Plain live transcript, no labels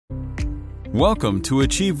Welcome to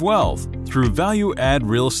Achieve Wealth through value-add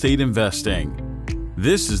real estate investing.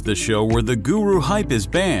 This is the show where the guru hype is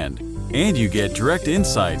banned and you get direct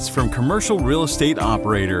insights from commercial real estate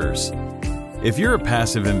operators. If you're a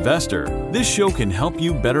passive investor, this show can help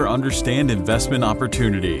you better understand investment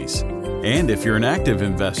opportunities. And if you're an active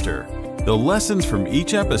investor, the lessons from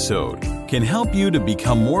each episode can help you to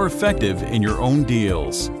become more effective in your own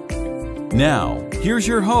deals. Now, here's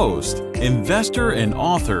your host, investor and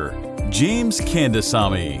author, James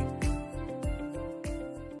Kandasamy.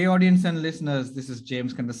 Hey audience and listeners, this is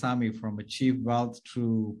James Kandasamy from Achieve Wealth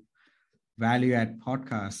through Value Add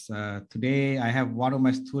Podcast. Today I have one of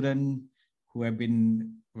my students who have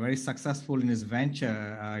been very successful in his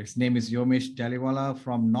venture. His name is Yomesh Jaliwala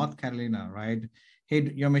from North Carolina, right? Hey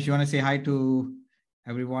Yomesh, you want to say hi to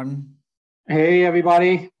everyone? Hey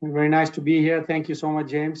everybody, very nice to be here. Thank you so much,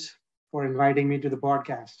 James, for inviting me to the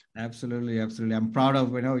podcast. Absolutely. I'm proud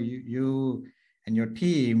of you and your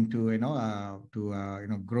team to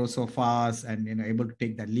grow so fast and able to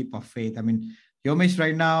take that leap of faith. I mean, Yomesh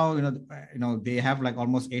right now, they have like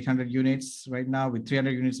almost 800 units right now, with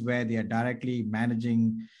 300 units where they are directly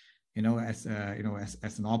managing, as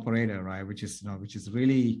an operator, right? Which is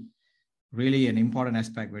really an important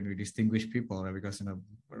aspect when we distinguish people, right? Because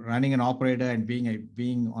running an operator and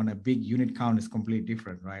being on a big unit count is completely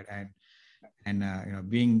different, right? And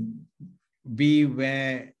be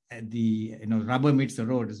where the rubber meets the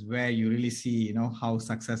road is where you really see how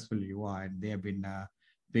successful you are, and they have been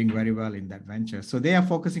doing very well in that venture. So they are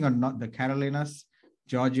focusing on not the Carolinas,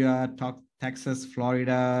 Georgia, Texas,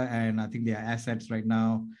 Florida, and I think their assets right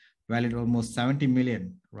now valued almost 70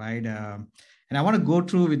 million, right? And I want to go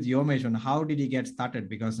through with Yomesh on how did he get started,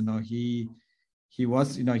 because he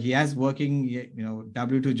was, he has working,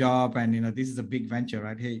 W-2 job, and, this is a big venture,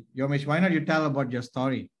 right? Hey, Yomesh, why not you tell about your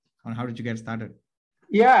story on how did you get started?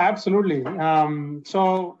 Yeah, absolutely.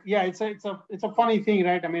 So yeah, it's a funny thing,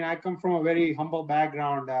 right? I mean, I come from a very humble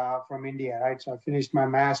background from India, right? So I finished my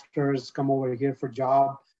master's, come over here for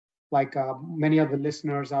job, like many of the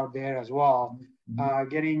listeners out there as well.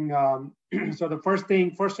 So the first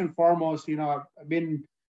and foremost, I've been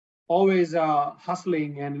always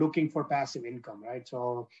hustling and looking for passive income, right?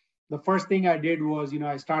 So the first thing I did was,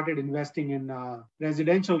 I started investing in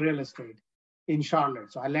residential real estate in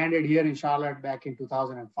Charlotte. So I landed here in Charlotte back in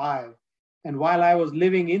 2005. And while I was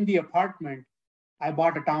living in the apartment, I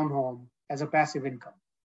bought a townhome as a passive income.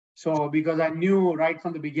 So because I knew right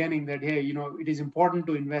from the beginning that, hey, it is important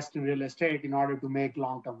to invest in real estate in order to make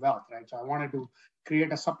long-term wealth, right? So I wanted to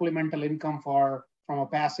create a supplemental income from a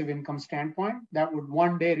passive income standpoint that would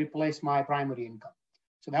one day replace my primary income.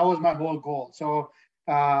 So that was my whole goal. So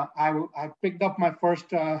I picked up my first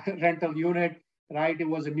rental unit, right? It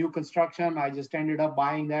was a new construction. I just ended up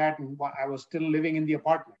buying that, and I was still living in the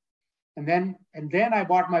apartment. And then I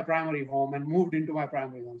bought my primary home and moved into my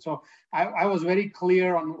primary home. So I was very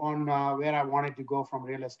clear on where I wanted to go from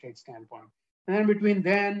real estate standpoint. And then between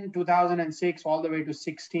 2006, all the way to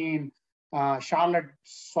 16, Charlotte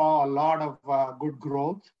saw a lot of good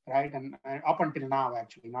growth, right? And up until now,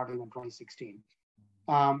 actually, not even 2016.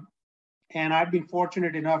 And I've been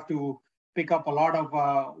fortunate enough to pick up a lot of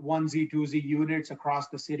 1Z, 2Z units across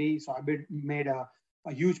the city. So I've made a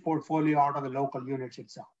huge portfolio out of the local units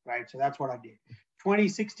itself, right? So that's what I did.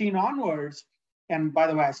 2016 onwards, and by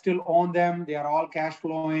the way, I still own them. They are all cash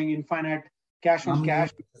flowing, infinite cash on cash.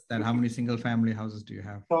 How many single family houses do you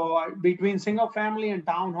have? So between single family and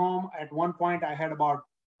townhome, at one point I had about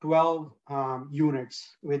 12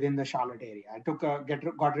 units within the Charlotte area. I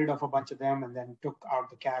got rid of a bunch of them and then took out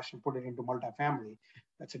the cash and put it into multifamily.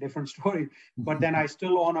 That's a different story. But then I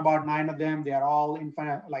still own about 9 of them. They are all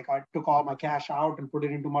infinite. Like I took all my cash out and put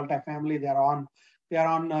it into multifamily. They are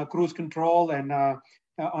on cruise control and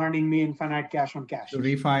earning me infinite cash on cash. So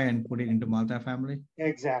refi and put it into multifamily?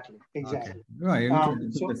 Exactly. Okay. Right.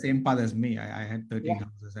 So the same path as me. I had 13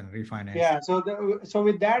 houses and refinanced. Yeah. So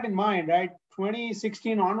with that in mind, right,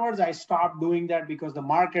 2016 onwards, I stopped doing that because the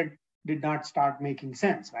market did not start making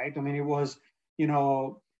sense, right? I mean, it was,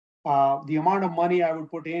 the amount of money I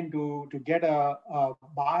would put in to get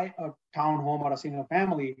buy a townhome or a single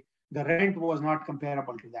family, the rent was not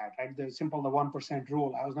comparable to that, right? The 1%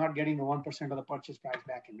 rule. I was not getting the 1% of the purchase price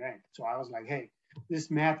back in rent. So I was like, hey, this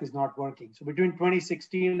math is not working. So between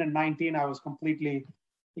 2016 and 19, I was completely,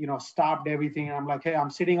 stopped everything. And I'm like, hey,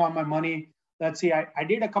 I'm sitting on my money. Let's see, I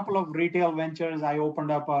did a couple of retail ventures. I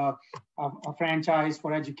opened up a franchise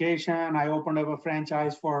for education. I opened up a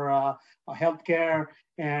franchise for healthcare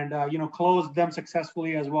and, closed them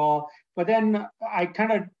successfully as well. But then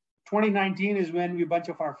 2019 is when a bunch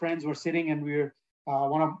of our friends were sitting and we were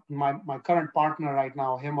one of my current partner right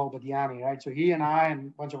now, Himal Badiani, right? So he and I and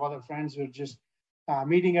a bunch of other friends were just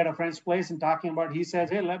meeting at a friend's place and talking about, he says,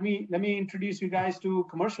 hey, let me introduce you guys to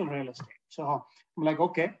commercial real estate. So I'm like,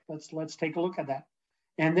 okay, let's take a look at that.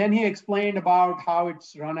 And then he explained about how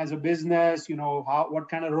it's run as a business, what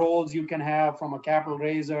kind of roles you can have, from a capital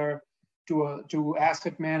raiser to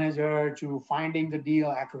asset manager to finding the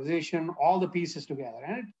deal, acquisition, all the pieces together.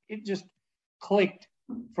 And it just clicked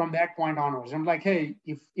from that point onwards. I'm like, hey,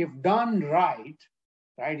 if done right,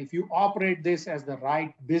 if you operate this as the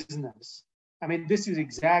right business, I mean, this is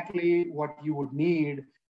exactly what you would need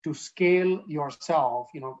to scale yourself,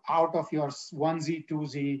 out of your 1Z,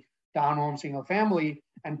 2Z townhome single family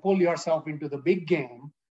and pull yourself into the big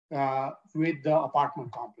game with the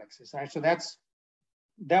apartment complexes, right? So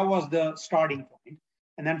that was the starting point.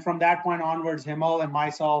 And then from that point onwards, Himal and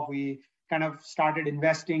myself, we kind of started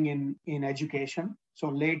investing in education. So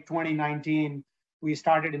late 2019, we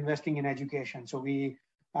started investing in education. So we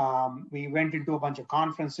went into a bunch of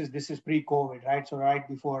conferences. This is pre-COVID, right? So right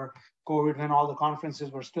before COVID, when all the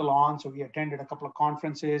conferences were still on. So we attended a couple of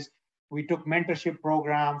conferences. We took mentorship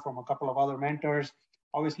program from a couple of other mentors.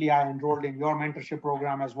 Obviously, I enrolled in your mentorship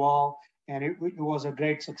program as well. And it was a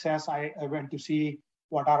great success. I went to see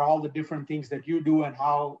what are all the different things that you do and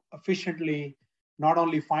how efficiently, not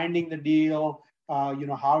only finding the deal,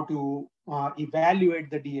 how to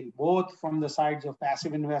evaluate the deal, both from the sides of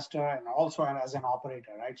passive investor and also as an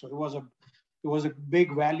operator, right? So it was a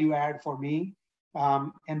big value add for me.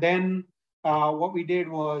 And then what we did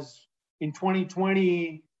was in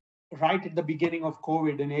 2020, right at the beginning of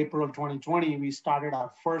COVID, in April 2020, we started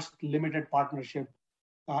our first limited partnership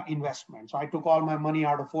investment. So I took all my money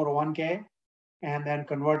out of 401k and then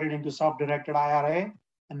converted into self-directed IRA,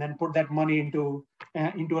 and then put that money into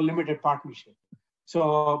a limited partnership.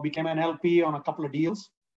 So became an LP on a couple of deals.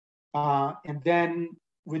 And then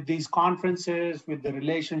with these conferences, with the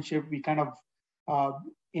relationship, we kind of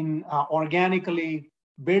organically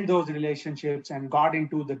build those relationships and got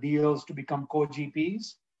into the deals to become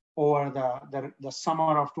co-GPs. Over the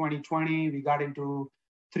summer of 2020, we got into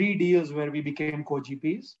 3 deals where we became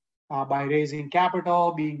co-GPs by raising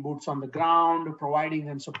capital, being boots on the ground, providing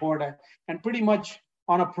them support, and pretty much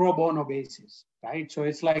on a pro bono basis, right? So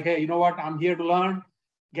it's like, hey, you know what? I'm here to learn.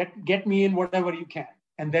 Get me in whatever you can.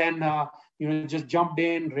 And then, just jumped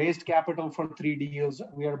in, raised capital for 3 deals.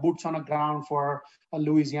 We are boots on the ground for a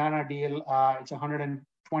Louisiana deal. It's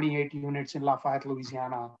 128 units in Lafayette,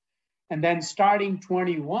 Louisiana. And then starting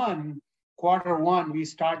 21, quarter one, we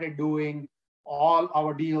started doing all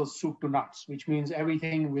our deals soup to nuts, which means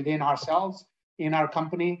everything within ourselves, in our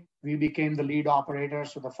company, we became the lead operator.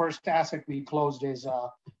 So the first asset we closed is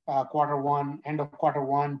end of quarter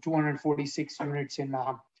one, 246 units in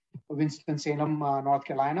Winston-Salem, North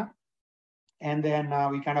Carolina. And then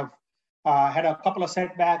we kind of had a couple of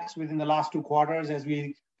setbacks within the last 2 quarters as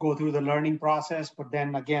we go through the learning process. But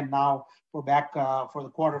then again, now we're back for the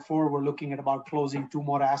quarter 4. We're looking at about closing 2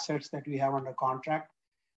 more assets that we have under contract.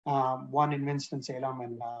 One in Winston-Salem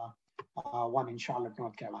and one in Charlotte,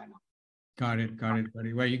 North Carolina. Got it.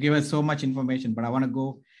 Well, you gave us so much information, but I want to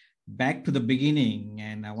go back to the beginning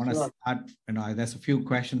and I want to start, there's a few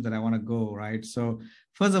questions that I want to go, right? So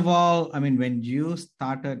first of all, I mean, when you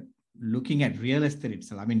started looking at real estate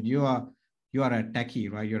itself, I mean, you are a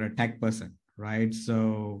techie, right? You're a tech person, right?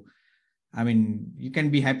 So, I mean, you can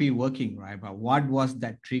be happy working, right? But what was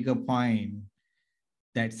that trigger point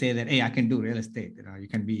that say that, hey, I can do real estate? You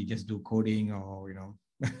can just do coding or,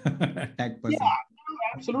 tech person. Yeah,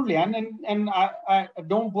 absolutely. And I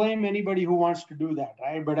don't blame anybody who wants to do that,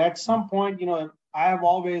 right? But at some point, I have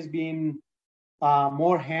always been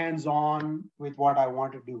more hands-on with what I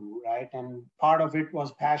want to do, right? And part of it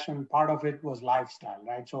was passion, part of it was lifestyle,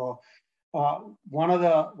 right? So one of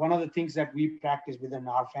the things that we practice within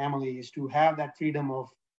our family is to have that freedom of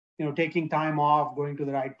taking time off, going to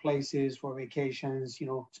the right places for vacations,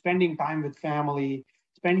 spending time with family,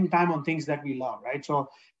 spending time on things that we love, right? So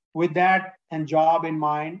with that and job in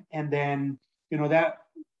mind, and then, that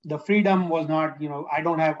the freedom was not, I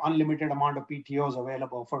don't have unlimited amount of PTOs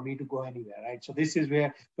available for me to go anywhere, right? So this is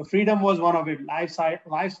where the freedom was one of it.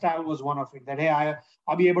 Lifestyle was one of it, that, hey,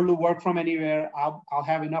 I'll be able to work from anywhere. I'll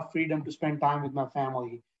have enough freedom to spend time with my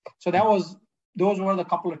family. So those were the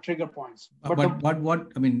couple of trigger points. But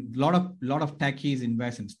I mean, a lot of techies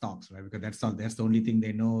invest in stocks, right? Because that's the only thing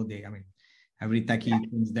they know. Every techie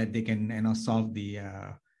thinks that they can solve the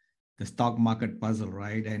stock market puzzle,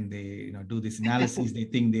 right? And they do this analysis. They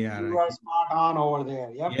think they are. You are spot on over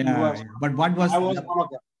there. Yep. Yeah. But I was one of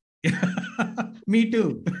them. Me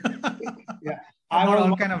too. Yeah. I bought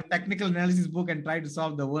all kind of technical analysis book and tried to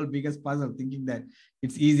solve the world's biggest puzzle, thinking that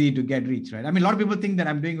it's easy to get rich, right? I mean, a lot of people think that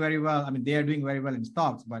I'm doing very well. I mean, they are doing very well in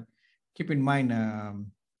stocks, but keep in mind,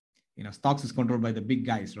 stocks is controlled by the big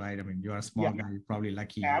guys, right? I mean, you're a small guy, you're probably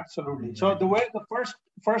lucky. Absolutely. So the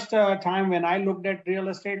first time when I looked at real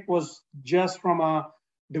estate was just from a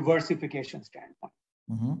diversification standpoint.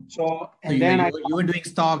 Mm-hmm. So you were doing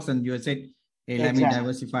stocks and you said, hey, let me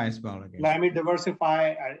diversify as well. Okay. Let me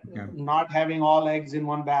diversify, not having all eggs in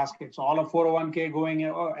one basket. So all of 401k going,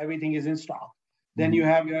 everything is in stock. Then you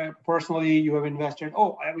have you have invested,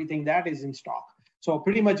 everything that is in stock. So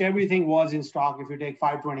pretty much everything was in stock. If you take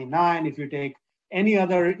 529, if you take any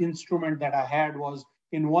other instrument that I had was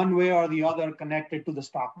in one way or the other connected to the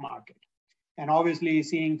stock market. And obviously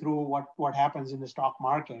seeing through what happens in the stock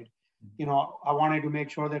market, I wanted to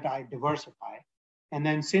make sure that I diversify. And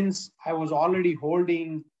then since I was already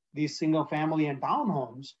holding these single family and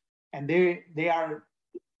townhomes, and they are,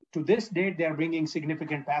 to this date, they're bringing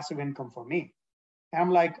significant passive income for me. And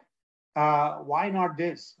I'm like, why not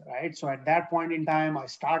this, right? So at that point in time, I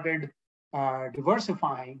started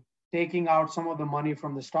diversifying, taking out some of the money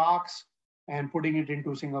from the stocks and putting it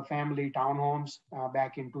into single family townhomes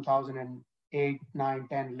back in 2008, 9,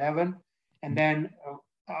 10, 11. And then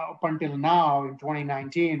up until now in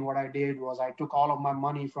 2019, what I did was I took all of my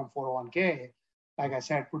money from 401k, like I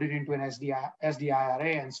said, put it into an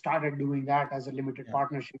SDIRA and started doing that as a limited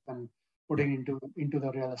partnership and putting into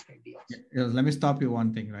the real estate deals. Let me stop you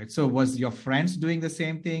one thing, right? So was your friends doing the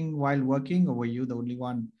same thing while working, or were you the only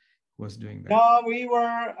one who was doing that? No, we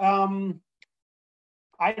were,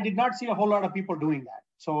 I did not see a whole lot of people doing that.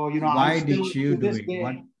 So, why did you do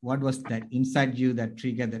it? What was that inside you that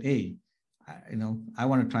triggered that, hey, I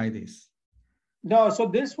want to try this? No, so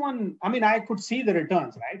this one, I mean, I could see the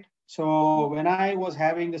returns, right? So when I was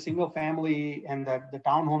having the single family and the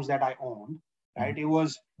townhomes that I owned, right, it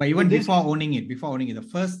was. But even before owning it,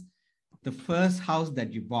 the first house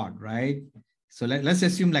that you bought, right? So let's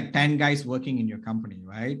assume like 10 guys working in your company,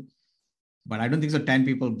 right? But I don't think so 10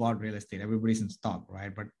 people bought real estate. Everybody's in stock,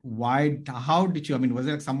 right? But how did you, was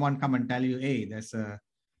there someone come and tell you, hey, there's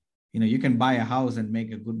you can buy a house and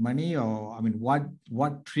make a good money? Or,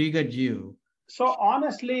 what triggered you? So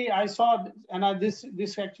honestly, I saw, and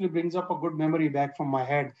this actually brings up a good memory back from my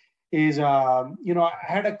head, is, I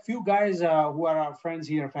had a few guys who are our friends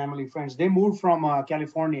here, family friends. They moved from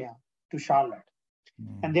California to Charlotte.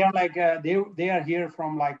 And they are like, they are here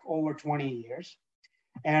from like over 20 years.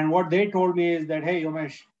 And what they told me is that, hey,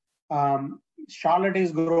 Umesh, Charlotte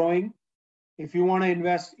is growing. If you want to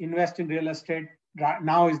invest in real estate,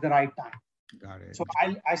 now is the right time. Got it. So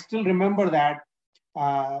I still remember that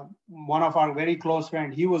one of our very close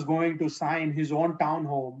friends, he was going to sign his own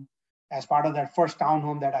townhome as part of that first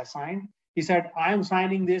townhome that I signed. He said, I am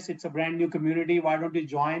signing this. It's a brand new community. Why don't you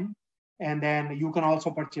join? And then you can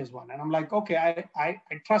also purchase one. And I'm like, okay, I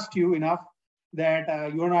trust you enough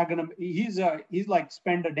that you're not going to, he's like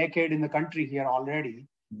spent a decade in the country here already.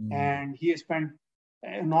 And he has spent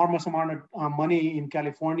enormous amount of money in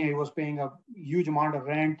California. He was paying a huge amount of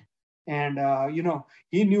rent. And,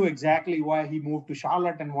 he knew exactly why he moved to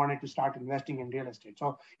Charlotte and wanted to start investing in real estate.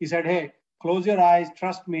 So he said, hey, close your eyes,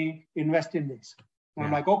 trust me, invest in this. And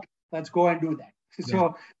I'm like, okay, let's go and do that.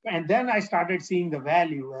 So, and then I started seeing the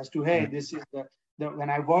value as to, hey, this is when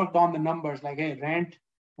I worked on the numbers, like, hey, rent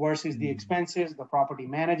versus the expenses, the property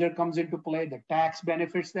manager comes into play, the tax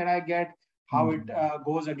benefits that I get, how it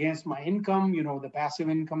goes against my income, the passive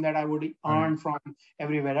income that I would earn from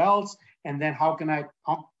everywhere else. And then how can I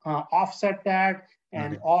offset that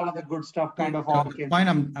and all of the good stuff kind of all. The point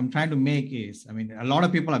I'm trying to make is, a lot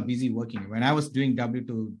of people are busy working. When I was doing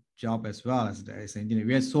W2 job as well as an engineer,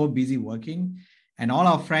 we are so busy working and all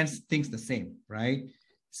our friends thinks the same, right?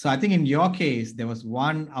 So I think in your case, there was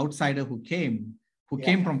one outsider who came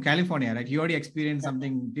from California, right? He already experienced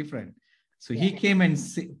something different. So he came and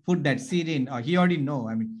put that seed in, or he already know.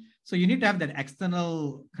 So you need to have that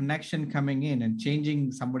external connection coming in and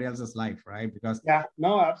changing somebody else's life, right? Because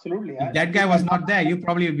absolutely. If that guy was not there, you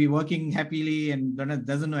probably would be working happily and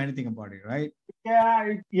doesn't know anything about it, right?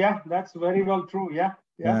 Yeah, that's very well true. Yeah.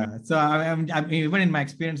 So even in my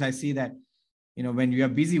experience, I see that, when you are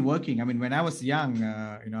busy working, when I was young,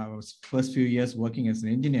 I was first few years working as an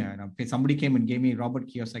engineer, and somebody came and gave me Robert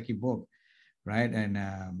Kiyosaki book, right? And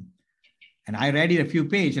I read it a few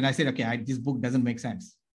pages and I said, okay, this book doesn't make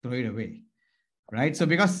sense. Throw it away, right? So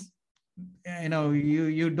because,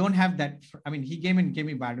 you don't have that, he gave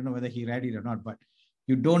me, but I don't know whether he read it or not, but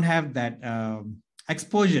you don't have that.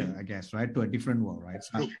 exposure, I guess, right, to a different world, right?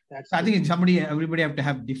 So I true. think everybody have to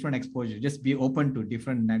have different exposure. Just be open to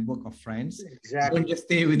different network of friends. Exactly. Don't just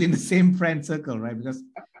stay within the same friend circle, right? Because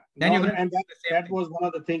then you're going to do the same that thing. was one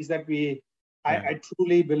of the things that I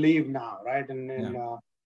truly believe now, right? And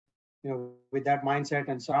with that mindset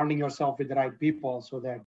and surrounding yourself with the right people, so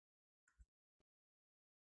that.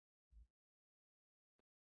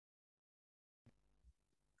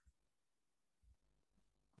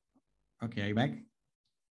 Okay, are you back?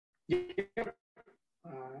 Can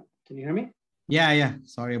you hear me? Yeah.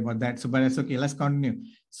 Sorry about that. So, but it's okay. Let's continue.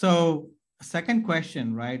 So, second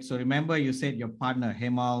question, right? So, remember you said your partner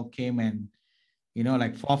Hemal came and,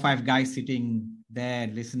 like 4 or 5 guys sitting there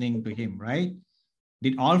listening to him, right?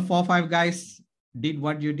 Did all 4 or 5 guys did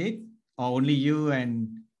what you did, or only you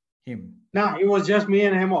and him? No, it was just me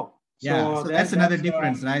and Hemal. So that's another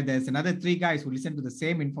difference, right? There's another 3 guys who listened to the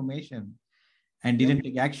same information and didn't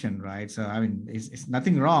take action, right? So, I mean, it's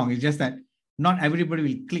nothing wrong. It's just that not everybody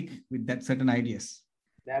will click with that certain ideas.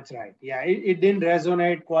 That's right. Yeah, it didn't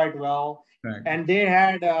resonate quite well. Right. And they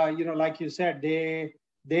had, like you said,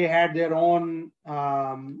 they had their own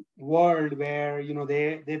world where,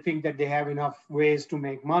 they think that they have enough ways to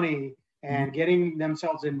make money, and getting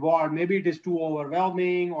themselves involved, maybe it is too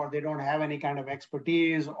overwhelming, or they don't have any kind of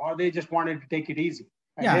expertise, or they just wanted to take it easy.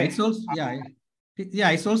 Yeah, it's also,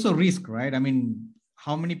 it's also risk, right? I mean,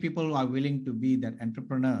 how many people are willing to be that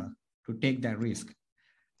entrepreneur to take that risk,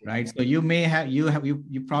 right? So you may have,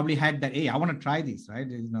 you probably had that, hey, I want to try this, right?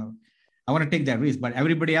 I want to take that risk, but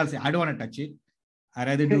everybody else, I don't want to touch it. I'd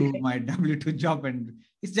rather do my W-2 job. And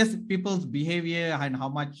it's just people's behavior and how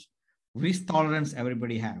much risk tolerance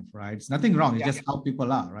everybody have, right? It's nothing wrong. It's just how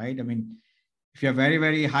people are, right? I mean, if you're a very,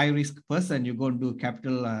 very high risk person, you go and do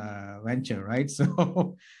capital venture, right?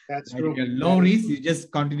 So that's right, true. You're low risk, you just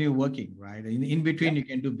continue working, right? In between, you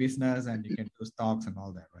can do business and you can do stocks and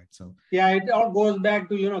all that, right? So it all goes back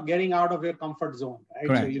to getting out of your comfort zone, right?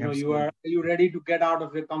 Correct, So absolutely. you ready to get out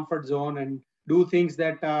of your comfort zone and do things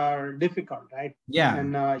that are difficult, right? Yeah.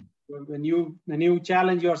 And when you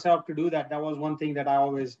challenge yourself to do that, that was one thing that I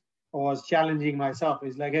always was challenging myself.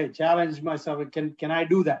 Is like, hey, challenge myself. Can I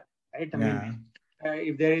do that? Right? I mean,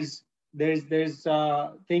 if there's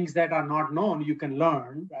things that are not known, you can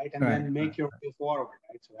learn, right? And then make your way forward,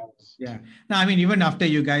 right? So that was. Yeah. No, I mean, even after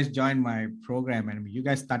you guys joined my program, and you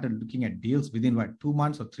guys started looking at deals within 2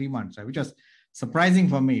 months or 3 months, right? Which was surprising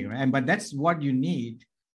for me, right? But that's what you need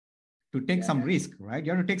to take some risk, right?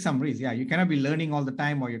 You have to take some risk. Yeah, you cannot be learning all the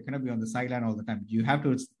time, or you cannot be on the sideline all the time. You have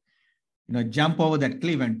to, jump over that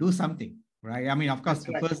cliff and do something, right? I mean, of course,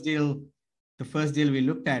 the first deal we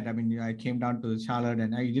looked at, I mean, I came down to Charlotte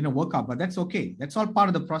and I didn't work out, but that's okay. That's all part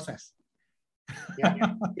of the process.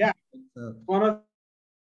 Yeah. So, one of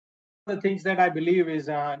the things that I believe is,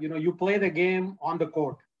 you play the game on the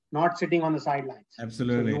court, not sitting on the sidelines.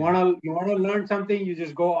 Absolutely. So you want to learn something, you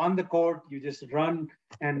just go on the court, you just run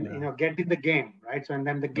and get in the game, right? So and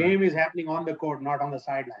then the game is happening on the court, not on the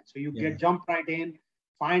sidelines. So you jump right in,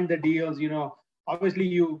 find the deals. Obviously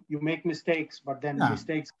you make mistakes, but then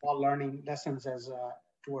mistakes are learning lessons as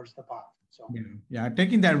towards the path. So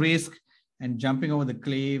taking that risk and jumping over the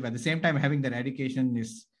cliff at the same time, having that education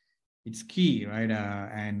it's key, right?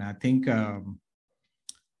 And I think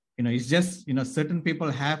it's just certain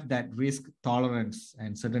people have that risk tolerance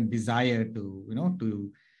and certain desire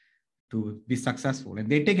to be successful, and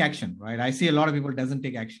they take action, right? I see a lot of people doesn't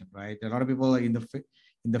take action, right? A lot of people in the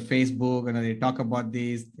Facebook, they talk about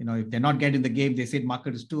this, if they're not getting the game, they say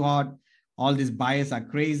market is too hot, all these buyers are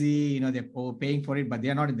crazy, they're overpaying for it, but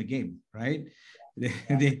they're not in the game, right?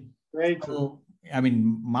 True. I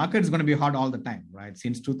mean, market is going to be hot all the time, right?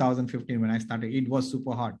 Since 2015, when I started, it was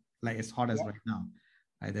super hot, like as hot as right now.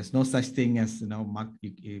 Right? There's no such thing as,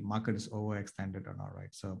 market is overextended or not,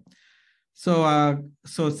 right? So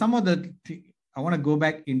some of I want to go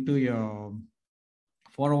back into your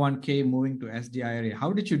 401k moving to SDI IRA.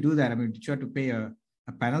 How did you do that? I mean, did you have to pay a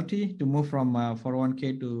penalty to move from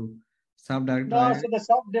 401k to self-directed IRA? No, so the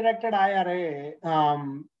self-directed IRA,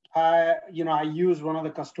 I use one of the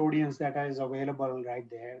custodians that is available right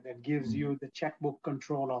there that gives you the checkbook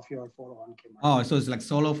control of your 401k money. Oh, so it's like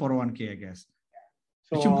solo 401k, I guess.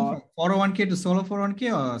 So, did you move from 401k to solo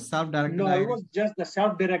 401k or self-directed No, IRA? it was just the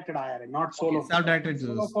self-directed IRA, not solo. Okay, self-directed.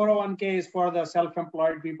 Solo 401k is for the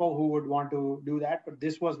self-employed people who would want to do that, but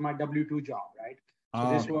this was my W-2 job, right?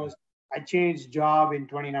 So I changed job in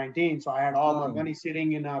 2019, so I had all my money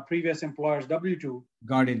sitting in a previous employer's W-2.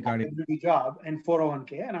 Got it. W-2 job and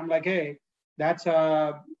 401k, and I'm like, hey, that's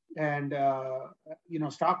stock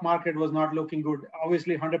market was not looking good.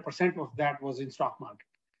 Obviously, 100% of that was in stock market.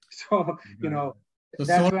 So So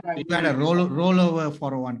that's when you had a rollover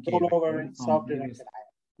 401k. Rollover right? and self-directed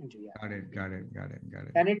into, yeah. Got it.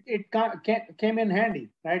 And it came in handy,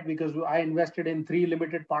 right? Because I invested in 3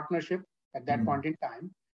 limited partnerships at that point in time,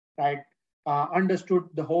 right? Understood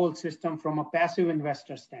the whole system from a passive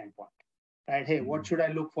investor standpoint, right? Hey, what should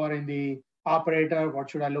I look for in the operator? What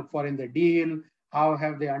should I look for in the deal? How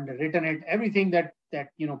have they underwritten it? Everything that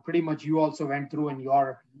pretty much you also went through in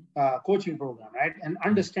your coaching program, right? And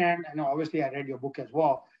understand, and obviously I read your book as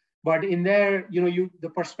well, but in there, the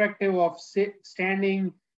perspective of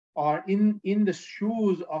standing or in the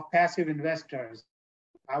shoes of passive investors,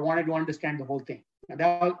 I wanted to understand the whole thing. And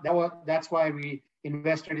that's why we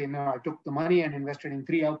invested in, I took the money and invested in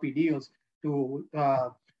 3 LP deals to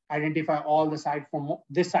identify all the side from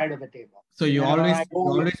this side of the table. So you always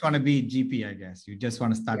want to be GP, I guess. You just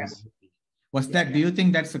want to start with GP. Do you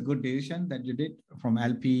think that's a good decision that you did from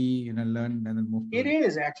LP, learn and then move? It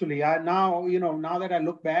is actually. Now that I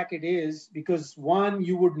look back, it is, because one,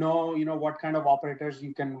 you would know, what kind of operators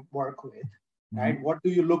you can work with, right? What do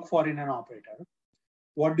you look for in an operator?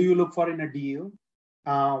 What do you look for in a deal?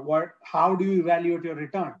 How do you evaluate your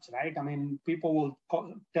returns, right? I mean, people will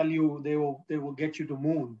tell you they will get you to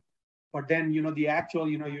moon, but then the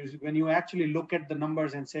actual, when you actually look at the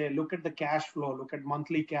numbers and say, look at the cash flow, look at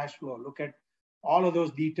monthly cash flow, look at all of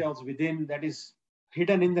those details within that is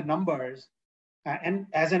hidden in the numbers, and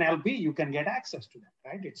as an LP, you can get access to that,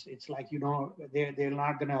 right? It's like they're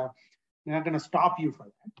not gonna stop you for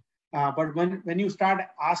that. But when you start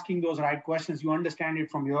asking those right questions, you understand it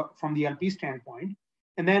from the LP standpoint.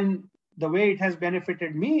 And then the way it has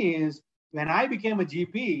benefited me is when I became a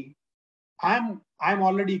GP, I'm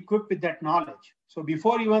already equipped with that knowledge. So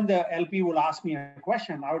before even the LP will ask me a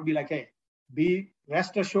question, I would be like, hey, be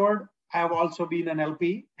rest assured, I have also been an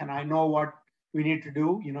LP and I know what we need to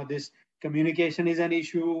do. This communication is an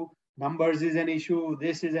issue, numbers is an issue,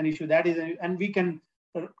 this is an issue, that is and we can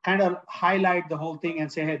kind of highlight the whole thing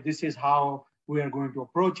and say, hey, this is how we are going to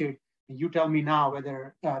approach it. And you tell me now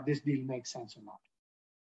whether this deal makes sense or not.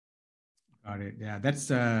 Got it. Yeah, that's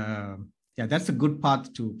a good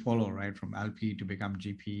path to follow, right? From LP to become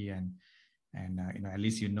GP, and at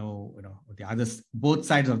least the others, both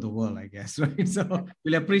sides of the world, I guess, right? So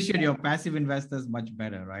you'll appreciate your passive investors much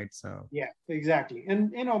better, right? So yeah, exactly.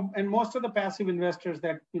 And and most of the passive investors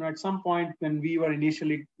that at some point when we were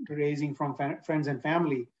initially raising from friends and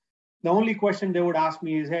family, the only question they would ask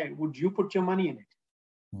me is, hey, would you put your money in it?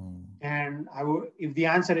 And I would, if the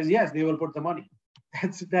answer is yes, they will put the money.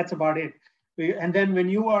 That's about it. And then when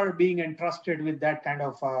you are being entrusted with that kind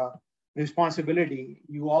of responsibility,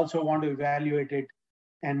 you also want to evaluate it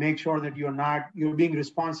and make sure that you're being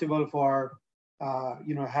responsible for,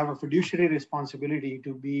 have a fiduciary responsibility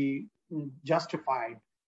to be justified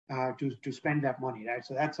to spend that money, right?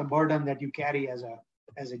 So that's a burden that you carry as a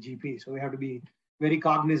GP. So we have to be very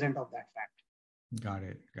cognizant of that fact. Got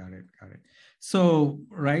it. So,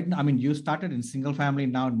 right, I mean, you started in single family,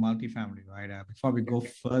 now in multifamily, right? Before we go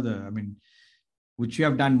further, I mean, would you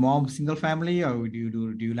have done more single family, or do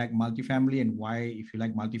you like multifamily, and why? If you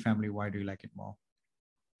like multifamily, why do you like it more?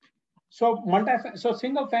 So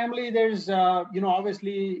single family, there's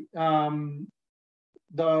obviously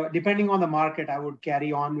depending on the market, I would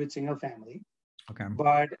carry on with single family. Okay.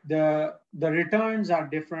 But the returns are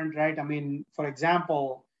different, right? I mean, for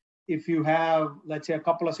example, if you have, let's say, a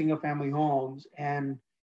couple of single family homes, and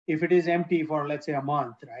if it is empty for, let's say, a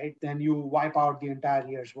month, right, then you wipe out the entire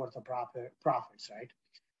year's worth of profits, right?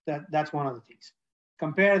 That's one of the things.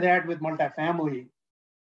 Compare that with multifamily.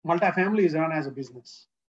 Multifamily is run as a business.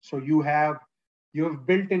 So you have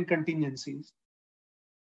built-in contingencies.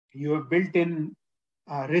 You have built-in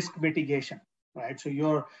risk mitigation, right?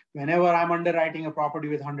 So whenever I'm underwriting a property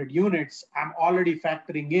with 100 units, I'm already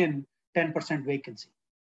factoring in 10% vacancy,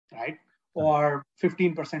 right? Or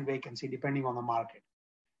 15% vacancy, depending on the market.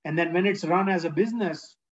 And then when it's run as a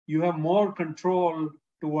business, you have more control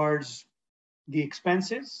towards the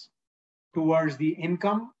expenses, towards the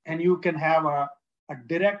income, and you can have a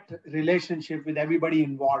direct relationship with everybody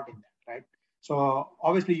involved in that, right? So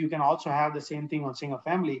obviously you can also have the same thing on single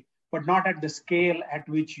family, but not at the scale at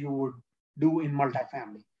which you would do in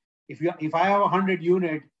multifamily. If I have 100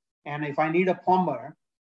 unit and if I need a plumber,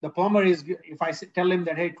 the plumber is, if I tell him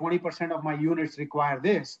that, hey, 20% of my units require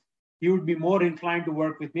this, he would be more inclined to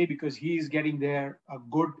work with me because he's getting there a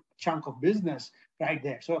good chunk of business right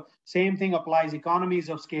there. So same thing applies, economies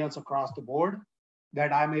of scales across the board,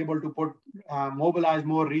 that I'm able to mobilize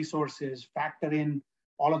more resources, factor in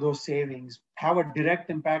all of those savings, have a direct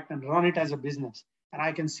impact and run it as a business. And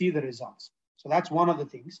I can see the results. So that's one of the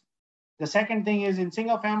things. The second thing is in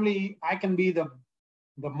single family, I can be the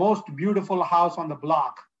the most beautiful house on the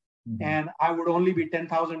block, Mhm. and I would only be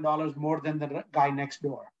 $10,000 more than the guy next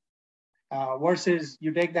door. Versus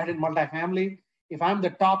you take that in multifamily. If I'm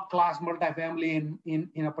the top class multifamily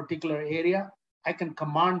in a particular area, I can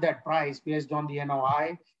command that price based on the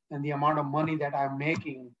NOI and the amount of money that I'm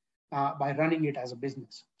making by running it as a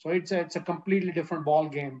business. So it's a completely different ball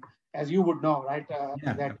game, as you would know, right?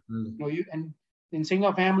 Yeah, That absolutely. and in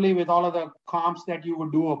single family, with all of the comps that you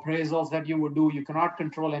would do, appraisals that you would do, you cannot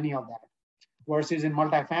control any of that. Versus in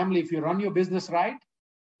multifamily, if you run your business right,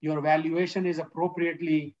 your valuation is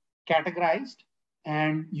appropriately categorized,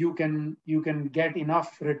 and you can get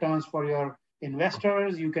enough returns for your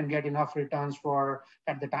investors. You can get enough returns for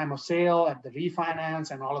at the time of sale, at the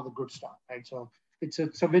refinance, and all of the good stuff, right? So it's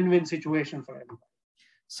a win-win situation for everybody.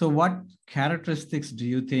 So what characteristics do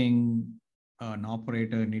you think an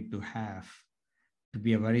operator need to have to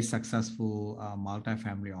be a very successful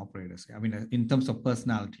multifamily operator? I mean, in terms of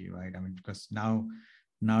personality, right? I mean, because now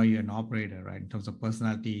you're an operator, right? In terms of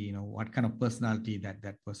personality, what kind of personality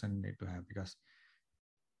that person need to have? Because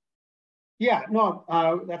yeah, no,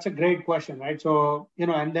 that's a great question, right? So,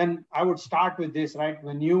 and then I would start with this, right?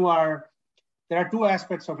 There are two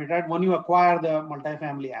aspects of it, right? When you acquire the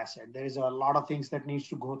multifamily asset, there is a lot of things that needs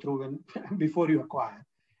to go through before you acquire.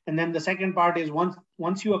 And then the second part is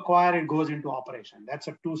once you acquire, it goes into operation. That's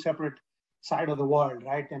a two separate side of the world,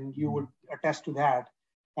 right? And you would attest to that,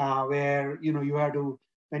 where you have to,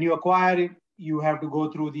 when you acquire it, you have to go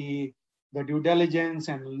through the due diligence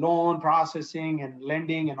and loan processing and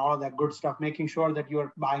lending and all of that good stuff, making sure that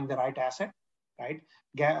you're buying the right asset, right?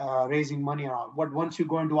 Raising money and all. But once you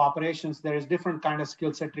go into operations, there is different kind of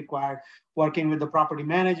skill set required. Working with the property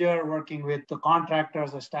manager, working with the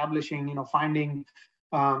contractors, establishing, finding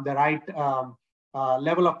the right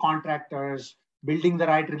level of contractors, building the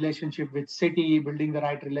right relationship with city, building the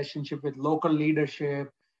right relationship with local leadership,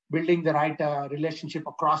 building the right relationship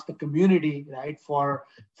across the community, right, for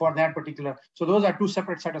that particular. So those are two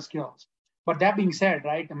separate set of skills. But that being said,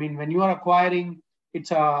 right, I mean, when you are acquiring,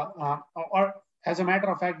 it's or as a matter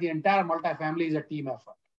of fact, the entire multifamily is a team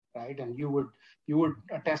effort, right? And you would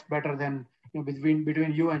attest better than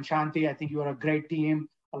between you and Shanti. I think you are a great team,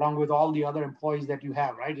 along with all the other employees that you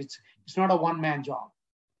have, right? It's not a one-man job,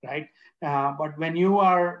 right? But when you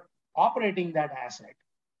are operating that asset,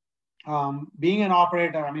 being an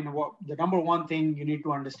operator, I mean, the number one thing you need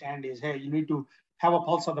to understand is, hey, you need to have a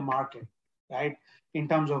pulse of the market, right? In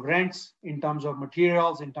terms of rents, in terms of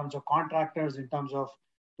materials, in terms of contractors, in terms of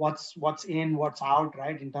what's in, what's out,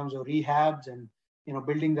 right? In terms of rehabs and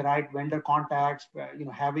building the right vendor contacts,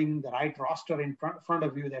 having the right roster in front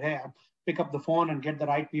of you that, hey, I'll pick up the phone and get the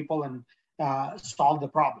right people and solve the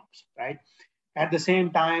problems, right? At the same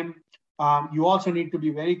time, you also need to be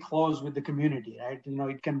very close with the community, right?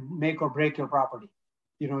 It can make or break your property.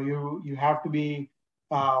 You have to be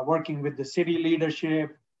working with the city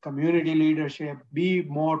leadership, community leadership, be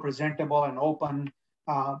more presentable and open,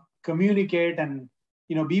 communicate and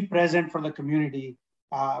be present for the community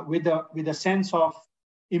with a sense of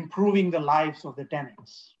improving the lives of the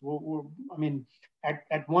tenants. I mean,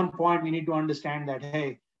 at one point we need to understand that,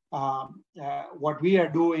 hey, what we are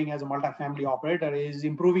doing as a multifamily operator is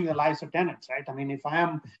improving the lives of tenants, right? I mean, if I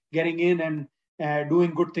am getting in and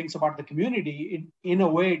doing good things about the community, in a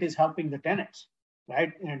way, it is helping the tenants,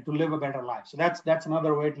 right, and to live a better life. So that's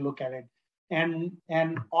another way to look at it.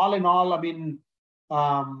 And all in all, I mean,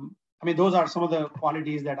 those are some of the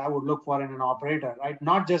qualities that I would look for in an operator, right?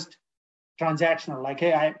 Not just transactional, like,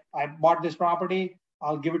 hey, I bought this property,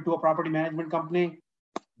 I'll give it to a property management company.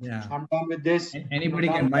 Yeah, I'm done with this. Anybody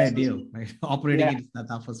can buy a deal, right? Operating is the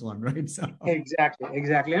toughest one, right? So exactly.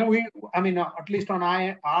 And at least on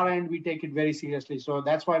our end, we take it very seriously. So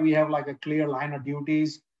that's why we have like a clear line of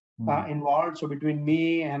duties involved. So between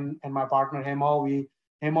me and my partner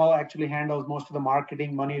Hemo actually handles most of the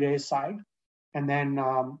marketing, money raise side, and then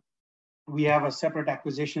we have a separate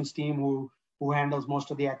acquisitions team who handles most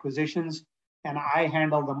of the acquisitions, and I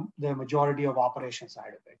handle the majority of operation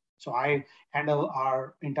side of it. So I handle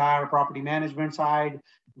our entire property management side,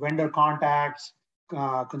 vendor contacts,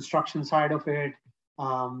 construction side of it,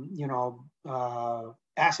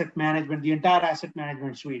 asset management, the entire asset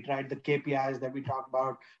management suite, right? The KPIs that we talk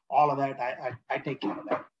about, all of that, I take care of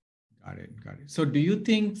that. Got it. So do you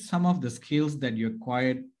think some of the skills that you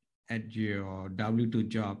acquired at your W-2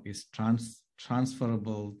 job is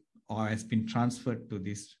transferable or has been transferred to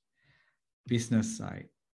this business side?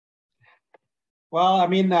 Well, I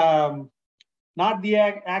mean, not the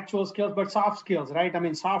actual skills, but soft skills, right? I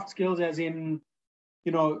mean, soft skills as in,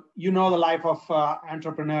 the life of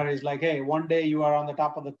entrepreneur is like, hey, one day you are on the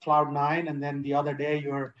top of the cloud 9, and then the other day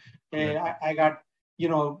you're, hey, I got,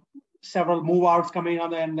 several move outs coming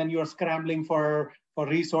on, and then you're scrambling for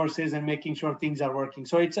resources and making sure things are working.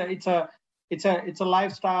 So it's a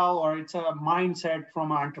lifestyle, or it's a mindset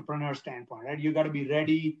from an entrepreneur standpoint, right? You got to be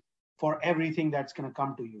ready for everything that's going to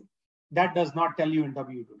come to you. That does not tell you in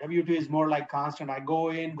W2. W2 is more like constant. I go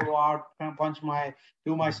in, go out,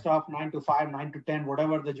 do my stuff, 9 to 5, 9 to 10,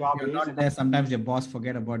 whatever the job You're is. not there. Sometimes your boss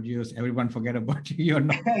forget about you. Everyone forget about you. You're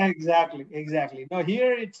not. Exactly. No,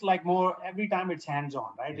 here it's like more, every time it's hands-on,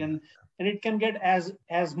 right? Yeah. And it can get as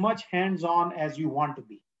much hands-on as you want to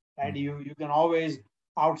be, right? Mm-hmm. You can always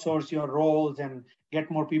outsource your roles and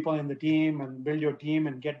get more people in the team and build your team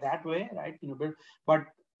and get that way, right? But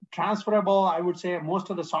transferable, I would say most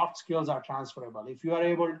of the soft skills are transferable. If you are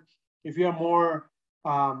more,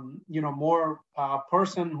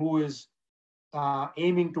 person who is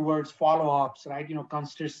aiming towards follow-ups, right?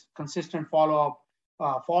 Consistent follow-up,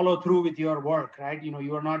 follow through with your work, right?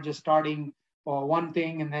 You are not just starting one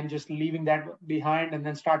thing and then just leaving that behind and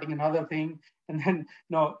then starting another thing and then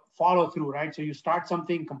follow through, right? So you start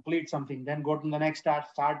something, complete something, then go to the next start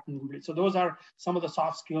and complete. So those are some of the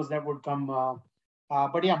soft skills that would come.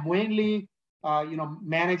 But yeah, mainly,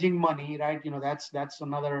 managing money, right? That's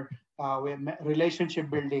another way. Relationship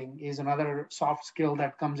building is another soft skill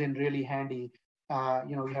that comes in really handy.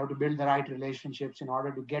 You have to build the right relationships in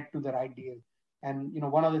order to get to the right deal. And,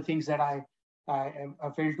 one of the things that I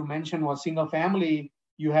failed to mention was single family.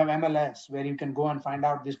 You have MLS where you can go and find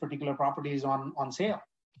out this particular property is on sale.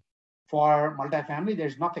 For multifamily,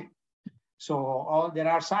 there's nothing. So there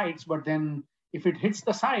are sites, but then if it hits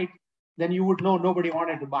the site, then you would know nobody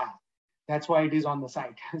wanted to buy. That's why it is on the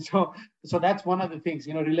site. So that's one of the things,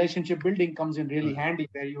 relationship building comes in really handy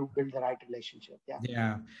where you build the right relationship.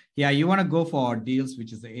 Yeah. You want to go for deals,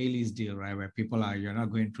 which is the A-list deal, right? Where you're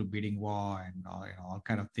not going through bidding war and all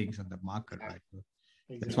kind of things on the market, right?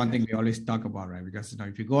 Exactly. That's one thing we always talk about, right? Because,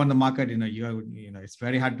 if you go on the market, it's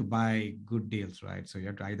very hard to buy good deals, right? So you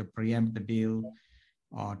have to either preempt the deal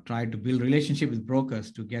or try to build relationship with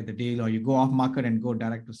brokers to get the deal, or you go off market and go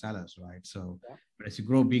direct to sellers, right? So, but as you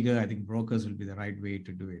grow bigger, I think brokers will be the right way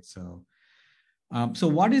to do it. So, so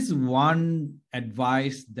what is one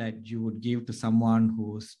advice that you would give to someone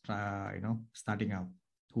who's, starting out,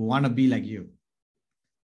 who want to be like you?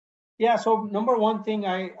 Yeah. So number one thing,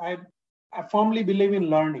 I firmly believe in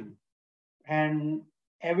learning, and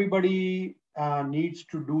everybody needs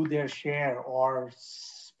to do their share or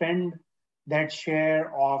spend that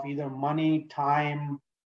share of either money, time,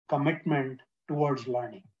 commitment towards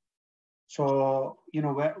learning. So,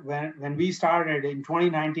 when we started in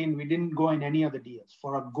 2019, we didn't go in any of the deals.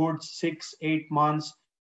 For a good 6-8 months,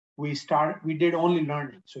 we did only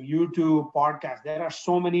learning. So YouTube, podcast, there are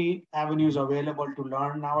so many avenues available to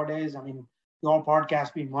learn nowadays. I mean, your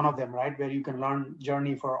podcast being one of them, right? Where you can learn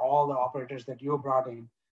journey for all the operators that you brought in.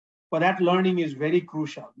 But that learning is very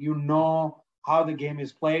crucial. You know how the game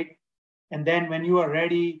is played. And then when you are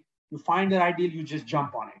ready, you find the right deal, you just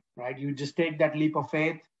jump on it, right? You just take that leap of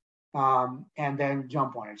faith and then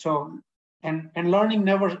jump on it. So, and learning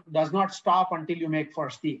does not stop until you make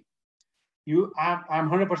first deal. I'm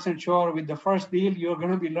 100% sure with the first deal, you're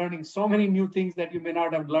going to be learning so many new things that you may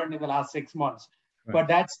not have learned in the last 6 months. Right.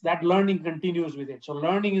 But that learning continues with it. So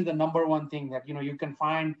learning is the number one thing that, you can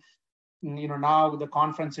find. Now the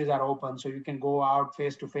conferences are open, so you can go out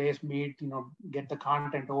face-to-face, meet, get the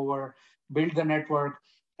content over, build the network,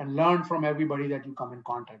 and learn from everybody that you come in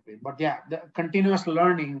contact with. But yeah, the continuous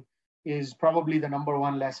learning is probably the number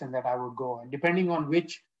one lesson that I would go. And depending on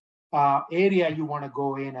which area you want to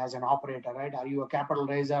go in as an operator, right? Are you a capital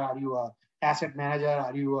raiser? Are you a asset manager?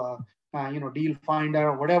 Are you a deal finder,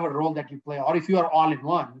 or whatever role that you play? Or if you are all in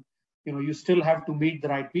one, you still have to meet the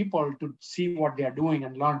right people to see what they are doing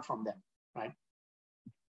and learn from them. Right.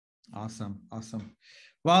 Awesome.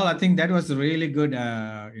 Well, I think that was a really good,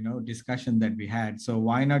 discussion that we had. So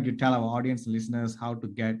why not you tell our audience and listeners how to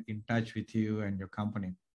get in touch with you and your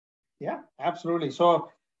company? Yeah, absolutely. So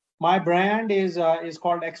my brand is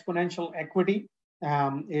called Exponential Equity.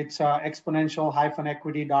 It's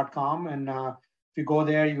exponential-equity.com. And if you go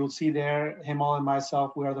there, you'll see there, Himal and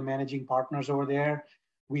myself, we are the managing partners over there.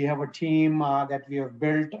 We have a team that we have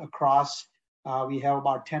built across. We have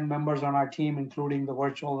about 10 members on our team, including the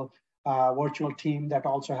virtual team that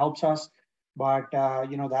also helps us. But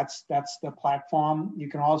that's the platform. You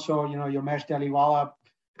can also, Yomesh Daliwala,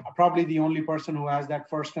 probably the only person who has that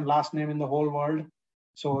first and last name in the whole world.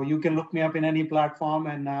 So you can look me up in any platform,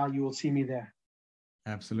 and you will see me there.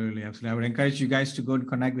 Absolutely. I would encourage you guys to go and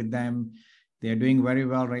connect with them. They are doing very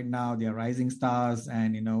well right now. They are rising stars,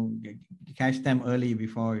 and catch them early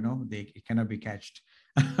before they cannot be catched.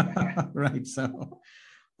 Right. So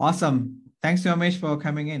awesome. Thanks, Yomesh, for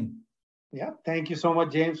coming in. Yeah, thank you so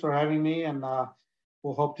much, James, for having me, and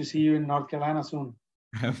we'll hope to see you in North Carolina soon.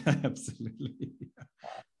 Absolutely.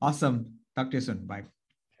 Awesome. Talk to you soon. Bye.